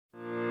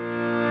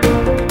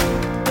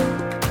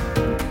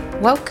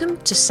Welcome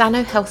to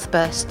Sano Health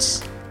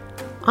Bursts.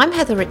 I'm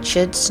Heather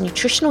Richards,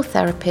 nutritional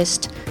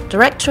therapist,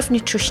 director of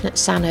nutrition at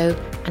Sano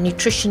and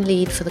nutrition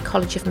lead for the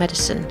College of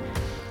Medicine.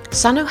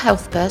 Sano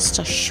Health Bursts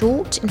are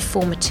short,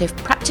 informative,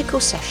 practical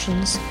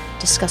sessions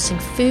discussing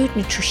food,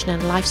 nutrition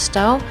and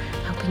lifestyle,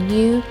 helping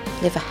you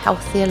live a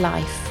healthier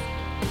life.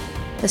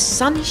 The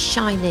sun is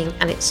shining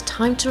and it's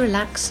time to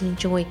relax and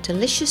enjoy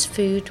delicious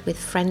food with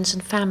friends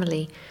and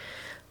family.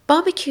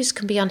 Barbecues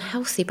can be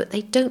unhealthy, but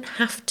they don't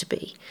have to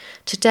be.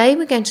 Today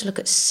we're going to look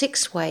at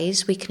 6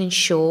 ways we can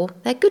ensure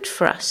they're good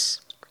for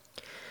us.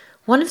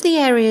 One of the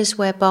areas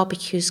where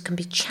barbecues can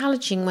be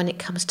challenging when it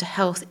comes to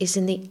health is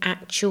in the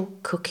actual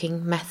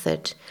cooking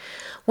method.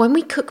 When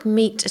we cook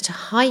meat at a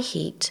high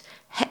heat,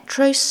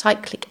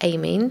 heterocyclic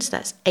amines,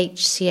 that's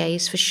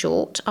HCAs for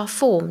short, are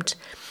formed.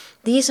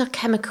 These are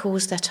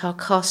chemicals that are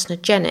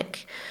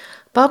carcinogenic.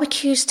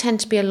 Barbecues tend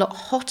to be a lot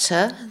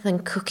hotter than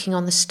cooking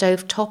on the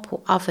stove top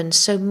or oven,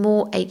 so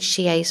more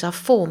HCAs are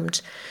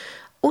formed.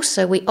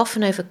 Also, we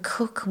often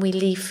overcook and we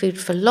leave food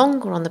for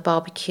longer on the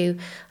barbecue,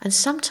 and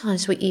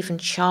sometimes we even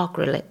char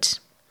grill it.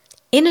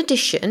 In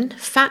addition,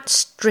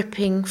 fats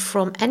dripping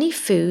from any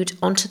food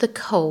onto the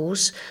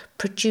coals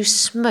produce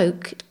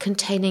smoke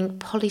containing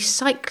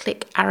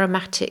polycyclic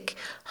aromatic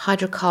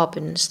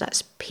hydrocarbons,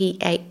 that's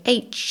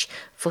PAH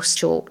for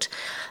short,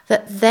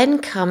 that then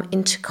come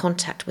into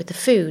contact with the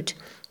food.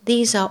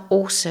 These are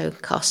also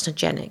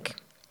carcinogenic.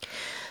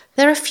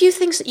 There are a few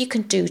things that you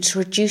can do to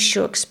reduce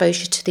your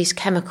exposure to these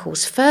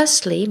chemicals.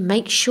 Firstly,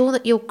 make sure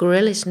that your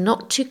grill is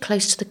not too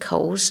close to the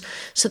coals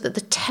so that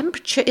the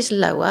temperature is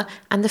lower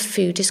and the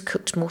food is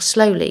cooked more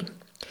slowly.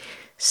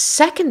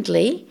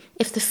 Secondly,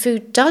 if the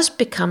food does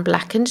become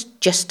blackened,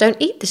 just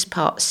don't eat this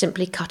part,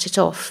 simply cut it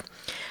off.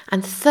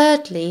 And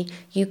thirdly,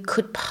 you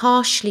could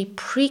partially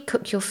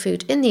pre-cook your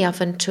food in the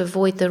oven to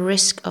avoid the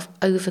risk of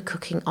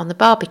overcooking on the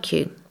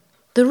barbecue.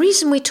 The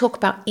reason we talk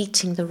about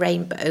eating the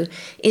rainbow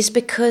is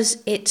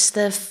because it's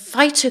the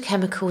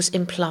phytochemicals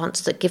in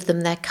plants that give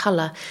them their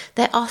colour.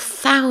 There are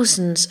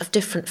thousands of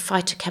different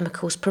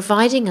phytochemicals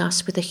providing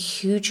us with a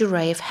huge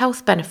array of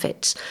health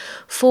benefits.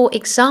 For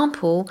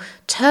example,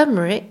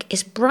 turmeric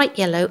is bright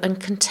yellow and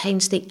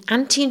contains the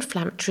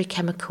anti-inflammatory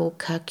chemical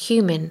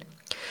curcumin.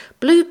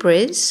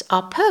 Blueberries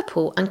are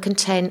purple and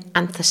contain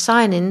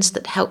anthocyanins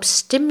that help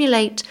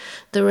stimulate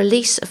the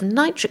release of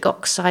nitric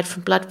oxide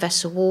from blood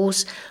vessel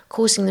walls,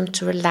 causing them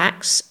to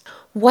relax.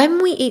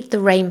 When we eat the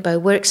rainbow,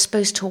 we're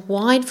exposed to a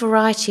wide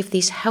variety of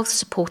these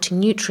health-supporting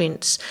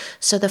nutrients.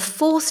 So the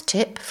 4th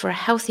tip for a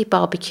healthy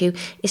barbecue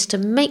is to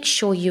make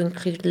sure you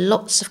include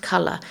lots of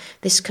colour.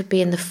 This could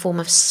be in the form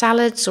of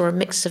salads or a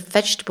mix of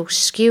vegetable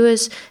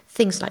skewers,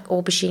 things like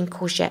aubergine,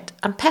 courgette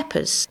and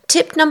peppers.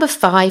 Tip number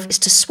 5 is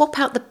to swap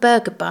out the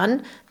burger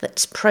bun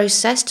that's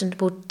processed and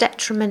will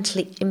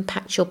detrimentally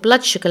impact your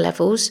blood sugar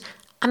levels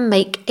and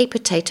make a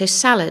potato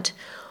salad.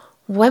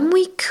 When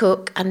we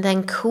cook and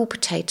then cool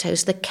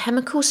potatoes, the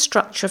chemical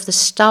structure of the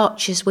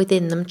starches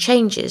within them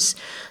changes.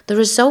 The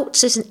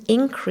result is an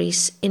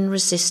increase in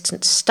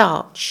resistant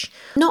starch.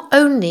 Not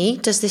only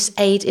does this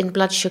aid in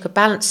blood sugar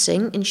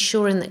balancing,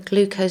 ensuring that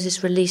glucose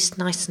is released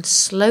nice and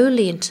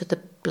slowly into the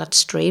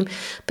bloodstream,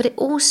 but it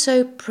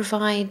also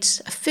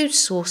provides a food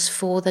source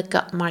for the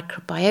gut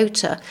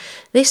microbiota.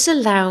 This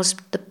allows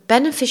the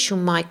beneficial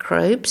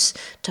microbes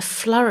to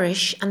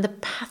flourish and the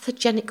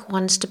pathogenic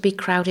ones to be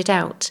crowded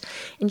out.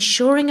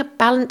 Ensuring a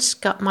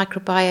balanced gut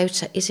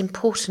microbiota is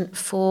important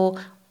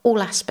for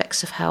all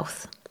aspects of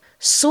health.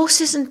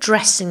 Sauces and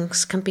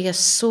dressings can be a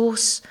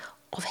source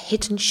of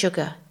hidden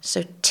sugar.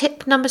 So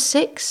tip number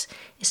 6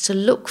 is to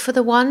look for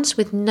the ones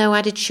with no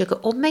added sugar,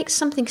 or make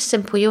something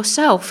simple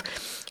yourself.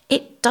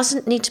 It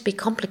doesn't need to be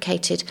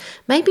complicated.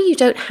 Maybe you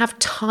don't have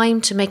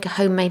time to make a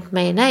homemade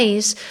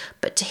mayonnaise,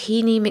 but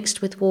tahini mixed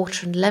with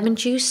water and lemon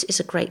juice is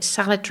a great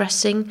salad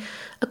dressing.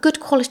 A good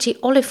quality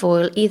olive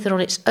oil, either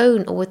on its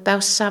own or with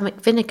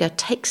balsamic vinegar,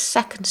 takes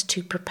seconds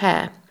to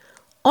prepare.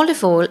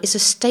 Olive oil is a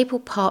staple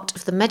part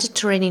of the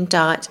Mediterranean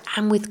diet,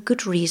 and with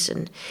good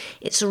reason.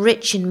 It's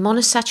rich in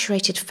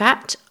monosaturated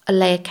fat,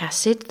 oleic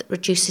acid that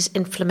reduces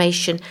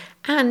inflammation,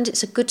 and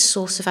it's a good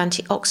source of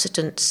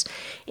antioxidants.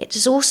 It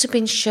has also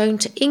been shown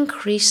to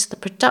increase the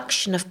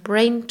production of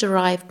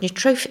brain-derived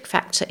neurotrophic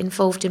factor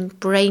involved in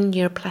brain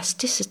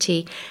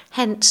neuroplasticity,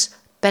 hence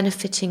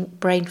benefiting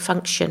brain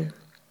function.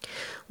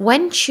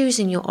 When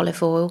choosing your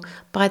olive oil,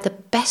 buy the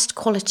best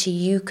quality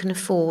you can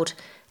afford.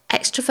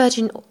 Extra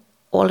virgin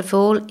olive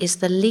oil is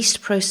the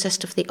least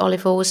processed of the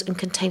olive oils and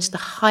contains the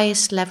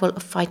highest level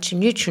of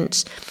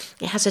phytonutrients.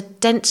 It has a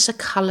denser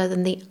colour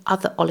than the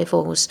other olive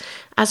oils.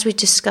 As we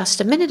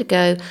discussed a minute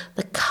ago,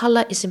 the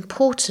colour is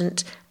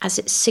important as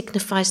it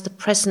signifies the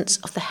presence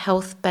of the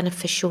health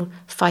beneficial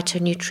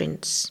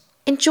phytonutrients.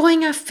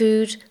 Enjoying our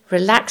food,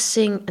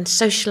 relaxing and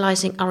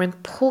socialising are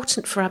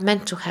important for our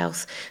mental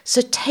health,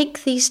 so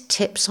take these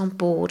tips on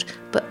board,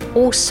 but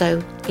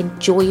also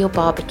enjoy your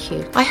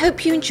barbecue. I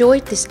hope you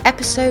enjoyed this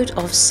episode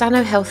of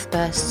Sano Health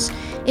Bursts.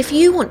 If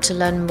you want to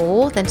learn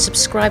more, then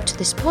subscribe to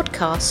this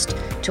podcast,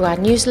 to our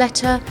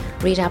newsletter,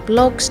 read our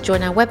blogs,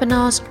 join our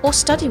webinars, or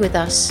study with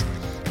us.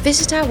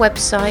 Visit our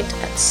website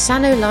at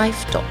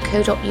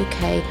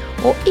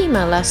sanolife.co.uk or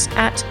email us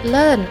at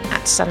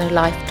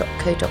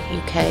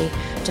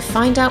learn@sanolife.co.uk to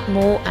find out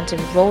more and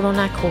enrol on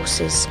our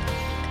courses.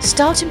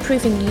 Start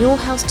improving your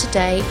health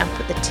today and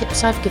put the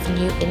tips I've given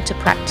you into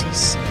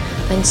practice.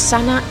 Then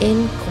sana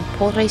in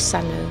corpore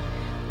sano,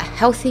 a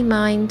healthy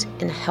mind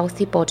in a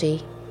healthy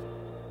body.